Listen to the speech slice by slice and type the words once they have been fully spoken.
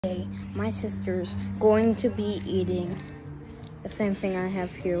Today, my sister's going to be eating the same thing I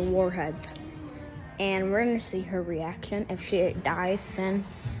have here, Warheads. And we're going to see her reaction. If she dies, then...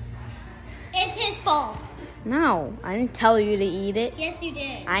 It's his fault. No, I didn't tell you to eat it. Yes, you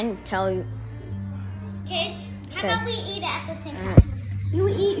did. I didn't tell you. Cage, how Okay. about we eat it at the same time? You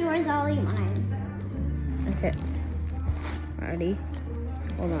eat yours, I'll eat mine. Okay. Ready?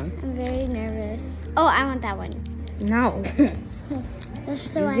 Hold on. I'm very nervous. Oh, I want that one. No.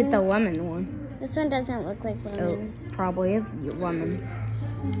 This the You one. get the lemon one. This one doesn't look like lemon. It probably is lemon.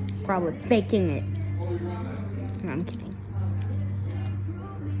 Probably faking it. No, I'm kidding.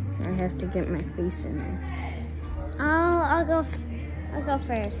 I have to get my face in there. I'll go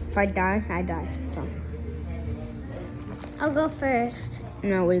first. If I die, I die. So. I'll go first.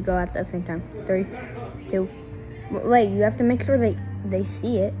 No, we go at the same time. 3, 2. Wait, you have to make sure they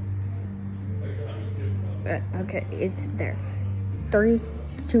see it. Okay, it's there. 3,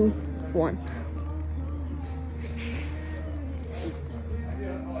 2, 1.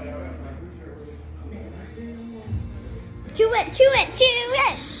 Chew it, chew it, chew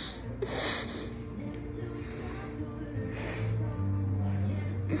it.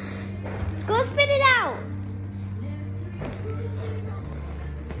 Go spit it out.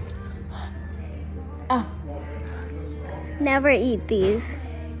 Never eat these.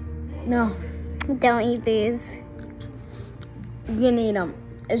 No, Don't eat these. you're gonna eat them.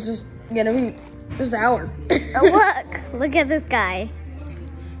 It's just gonna be sour. Look at this guy.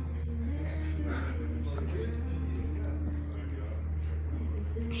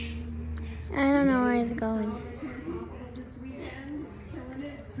 I don't know where he's going.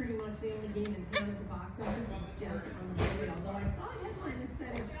 Pretty much the only game in town at the box office. It's just on the way. Although I saw a headline that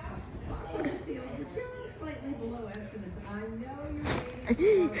said its box office sales were just slightly below estimates. I know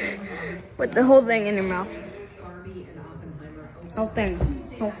you're waiting. Put the whole thing in your mouth. Barbie and Oppenheimer opened Whole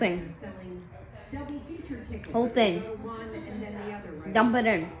thing. Whole thing. selling double feature tickets. Whole thing. One and then the other, right? Dump it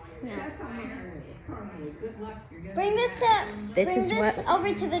in. Just on the Carly, good luck. You're gonna Bring this up. This Bring is this what-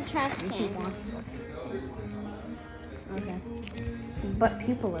 over to the trash He can. wants this. Okay. But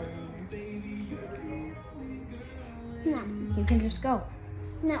people are in No, there. You can just go.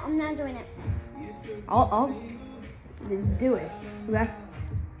 no, I'm not doing it. I'll just do it. You have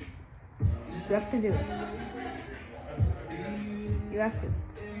to do it. You have to.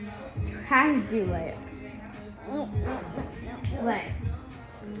 You have to do it. Like.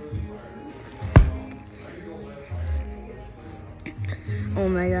 Oh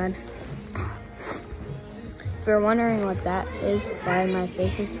my god. If you're wondering what that is, why my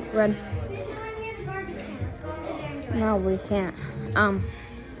face is red, no, we can't.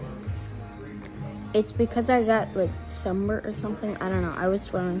 It's because I got like sunburn or something. I don't know. I was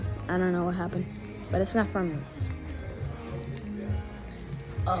swimming. I don't know what happened, but it's not from this.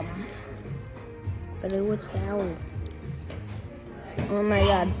 But it was sour. Oh my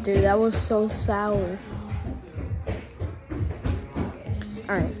god, dude, that was so sour.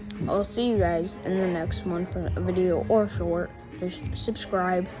 Alright, I'll see you guys in the next one for a video or short. Just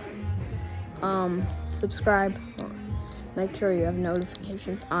subscribe. Subscribe. Make sure you have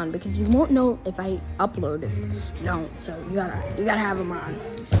notifications on because you won't know if I upload it. You don't, so you gotta have them on.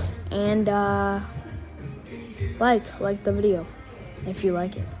 And like the video if you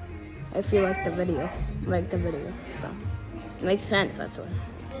like it. If you like the video, like the video. So it makes sense, that's why.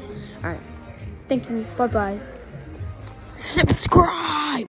 Alright. Thank you. Bye bye. Subscribe!